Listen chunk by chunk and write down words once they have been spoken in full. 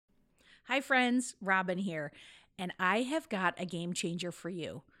Hi, friends. Robin here, and I have got a game changer for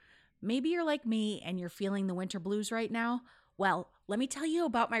you. Maybe you're like me and you're feeling the winter blues right now. Well, let me tell you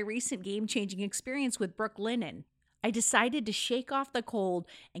about my recent game changing experience with Brook Linen. I decided to shake off the cold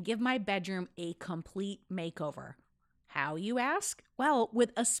and give my bedroom a complete makeover. How, you ask? Well,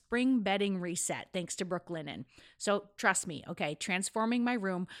 with a spring bedding reset, thanks to Brook Linen. So trust me, okay, transforming my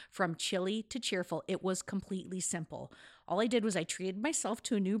room from chilly to cheerful, it was completely simple. All I did was I treated myself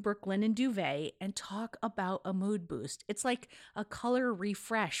to a new Brook Linen duvet and talk about a mood boost. It's like a color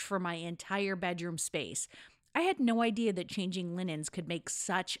refresh for my entire bedroom space. I had no idea that changing linens could make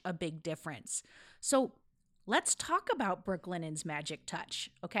such a big difference. So let's talk about Brook Linen's magic touch,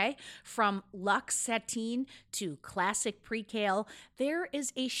 okay? From luxe sateen to classic percale, there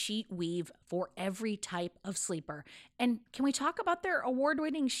is a sheet weave for every type of sleeper. And can we talk about their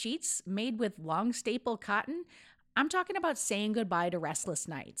award-winning sheets made with long staple cotton? I'm talking about saying goodbye to restless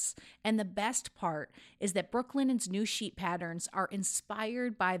nights. And the best part is that Brook Linen's new sheet patterns are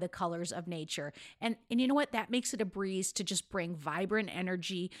inspired by the colors of nature. And you know what? That makes it a breeze to just bring vibrant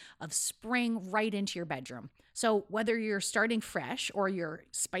energy of spring right into your bedroom. So whether you're starting fresh or you're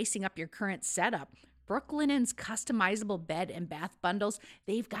spicing up your current setup, Brook Linen's customizable bed and bath bundles,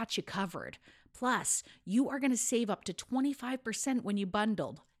 they've got you covered. Plus, you are going to save up to 25% when you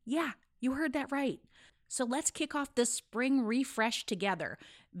bundled. Yeah, you heard that right. So let's kick off this spring refresh together.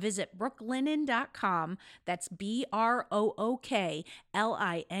 Visit brooklinen.com. That's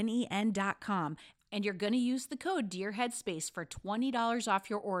BROOKLINEN.com. And you're going to use the code DearHeadspace for $20 off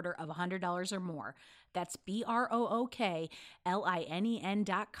your order of $100 or more. That's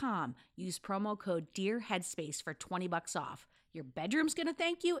BROOKLINEN.com. Use promo code DearHeadspace for $20 off. Your bedroom's going to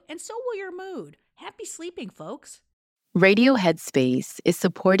thank you, and so will your mood. Happy sleeping, folks. Radio Headspace is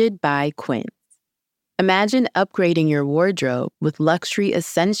supported by Quince. Imagine upgrading your wardrobe with luxury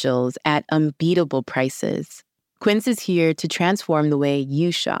essentials at unbeatable prices. Quince is here to transform the way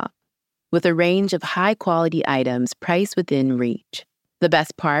you shop. With a range of high-quality items priced within reach. The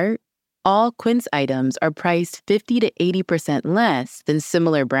best part? All Quince items are priced 50 to 80% less than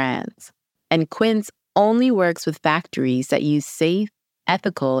similar brands. And Quince only works with factories that use safe,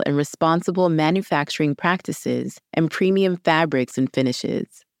 ethical, and responsible manufacturing practices and premium fabrics and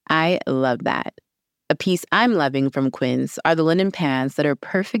finishes. I love that. A piece I'm loving from Quince are the linen pants that are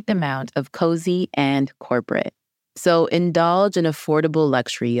perfect amount of cozy and corporate. So indulge in affordable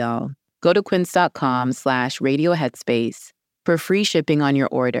luxury, y'all. Go to quince.com/radioheadspace for free shipping on your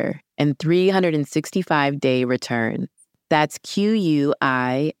order and 365-day return. That's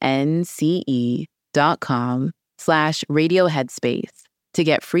QUINCE.com/radioheadspace to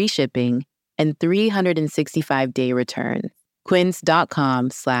get free shipping and 365-day return.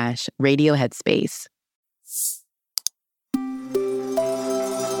 Quince.com/radioheadspace.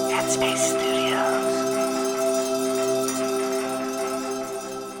 Headspace Studios.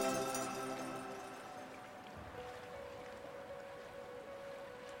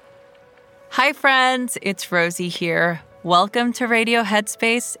 Hi, friends. It's Rosie here. Welcome to Radio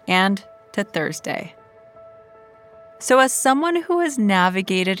Headspace and to Thursday. So as someone who has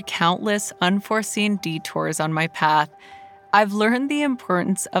navigated countless unforeseen detours on my path, I've learned the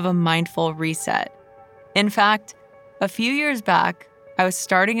importance of a mindful reset. In fact, a few years back, I was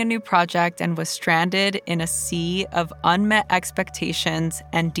starting a new project and was stranded in a sea of unmet expectations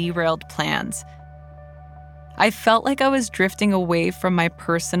and derailed plans. I felt like I was drifting away from my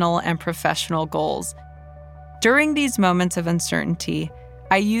personal and professional goals. During these moments of uncertainty,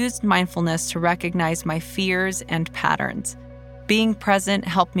 I used mindfulness to recognize my fears and patterns. Being present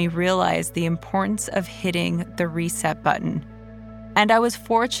helped me realize the importance of hitting the reset button. And I was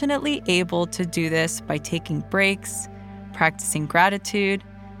fortunately able to do this by taking breaks, practicing gratitude,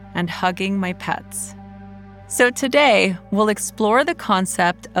 and hugging my pets. So today, we'll explore the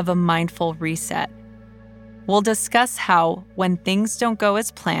concept of a mindful reset. We'll discuss how, when things don't go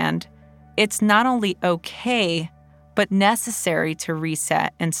as planned, it's not only okay, but necessary to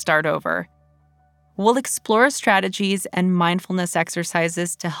reset and start over. We'll explore strategies and mindfulness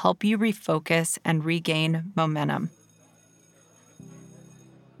exercises to help you refocus and regain momentum.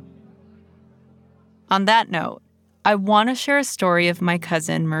 On that note, I want to share a story of my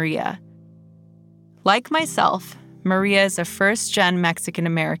cousin, Maria. Like myself, Maria is a first-gen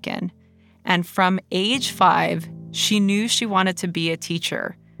Mexican-American, and from age 5, she knew she wanted to be a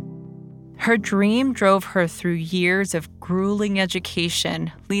teacher. Her dream drove her through years of grueling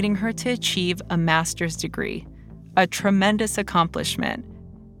education, leading her to achieve a master's degree, a tremendous accomplishment.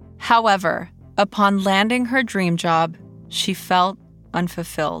 However, upon landing her dream job, she felt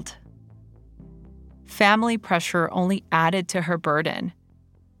unfulfilled. Family pressure only added to her burden.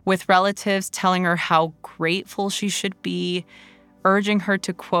 with relatives telling her how grateful she should be, urging her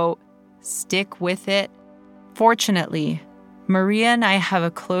to, quote, stick with it. Fortunately, Maria and I have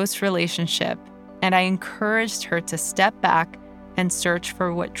a close relationship, and I encouraged her to step back and search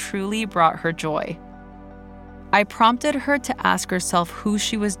for what truly brought her joy. I prompted her to ask herself who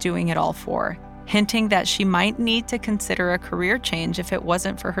she was doing it all for, hinting that she might need to consider a career change if it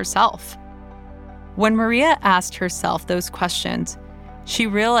wasn't for herself. When Maria asked herself those questions, she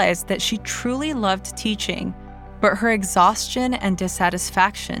realized that she truly loved teaching, but her exhaustion and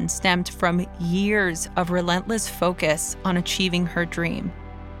dissatisfaction stemmed from years of relentless focus on achieving her dream.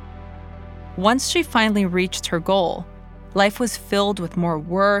 Once she finally reached her goal, life was filled with more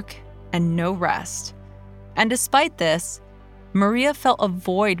work and no rest. And despite this, Maria felt a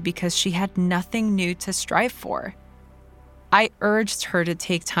void because she had nothing new to strive for. I urged her to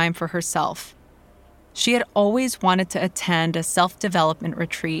take time for herself. She had always wanted to attend a self-development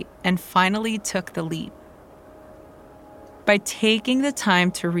retreat and finally took the leap. By taking the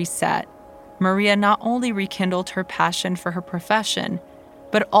time to reset, Maria not only rekindled her passion for her profession,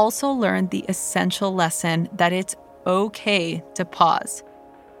 but also learned the essential lesson that it's okay to pause.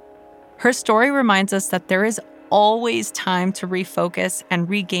 Her story reminds us that there is always time to refocus and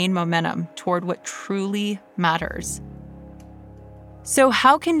regain momentum toward what truly matters. So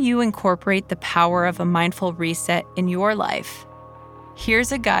how can you incorporate the power of a mindful reset in your life?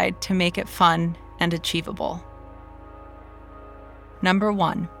 Here's a guide to make it fun and achievable. Number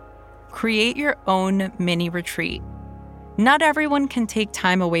 1, create your own mini retreat. Not everyone can take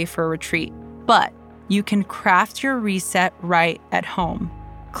time away for a retreat, but you can craft your reset right at home.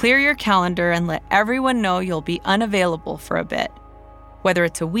 Clear your calendar and let everyone know you'll be unavailable for a bit. Whether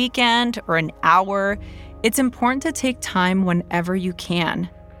it's a weekend or an hour, it's important to take time whenever you can.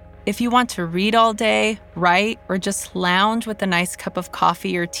 If you want to read all day, write, or just lounge with a nice cup of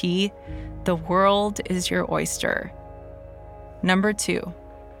coffee or tea, the world is your oyster. Number 2,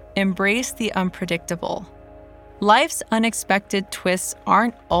 embrace the unpredictable. Life's unexpected twists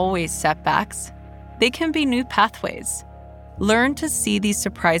aren't always setbacks. They can be new pathways. Learn to see these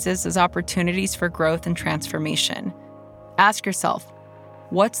surprises as opportunities for growth and transformation. Ask yourself,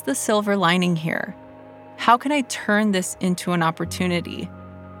 what's the silver lining here? How can I turn this into an opportunity?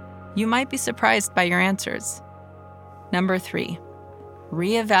 You might be surprised by your answers. Number 3,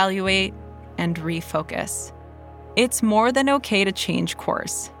 reevaluate and refocus. It's more than okay to change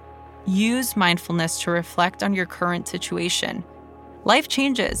course. Use mindfulness to reflect on your current situation. Life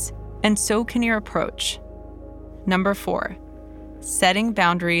changes, and so can your approach. Number 4, setting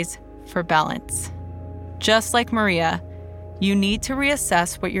boundaries for balance. Just like Maria, you need to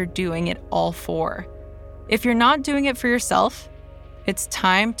reassess what you're doing it all for. If you're not doing it for yourself, it's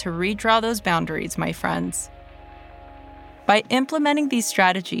time to redraw those boundaries, my friends. By implementing these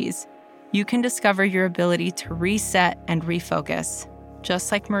strategies, you can discover your ability to reset and refocus,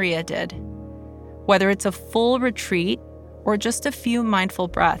 just like Maria did. Whether it's a full retreat or just a few mindful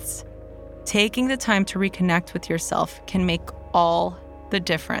breaths, taking the time to reconnect with yourself can make all the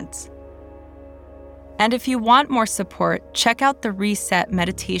difference. And if you want more support, check out the Reset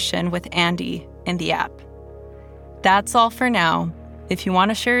Meditation with Andy in the app. That's all for now. If you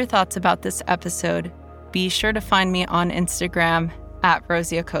want to share your thoughts about this episode, be sure to find me on Instagram at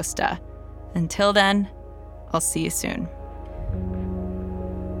Rosie Acosta. Until then, I'll see you soon.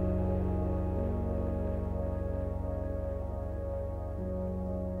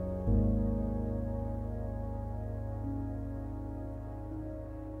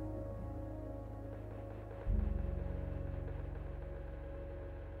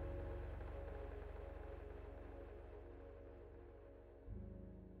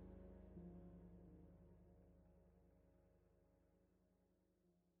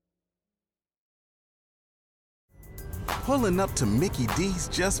 Pulling up to Mickey D's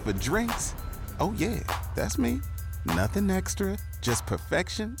just for drinks? Oh yeah, that's me. Nothing extra, just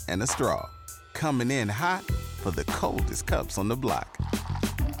perfection and a straw. Coming in hot for the coldest cups on the block.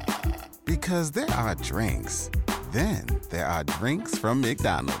 Because there are drinks. Then there are drinks from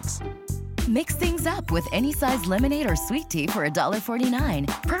McDonald's. Mix things up with any size lemonade or sweet tea for $1.49.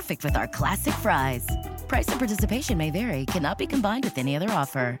 Perfect with our classic fries. Price and participation may vary. Cannot be combined with any other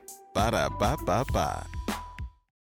offer. Ba-da-ba-ba-ba.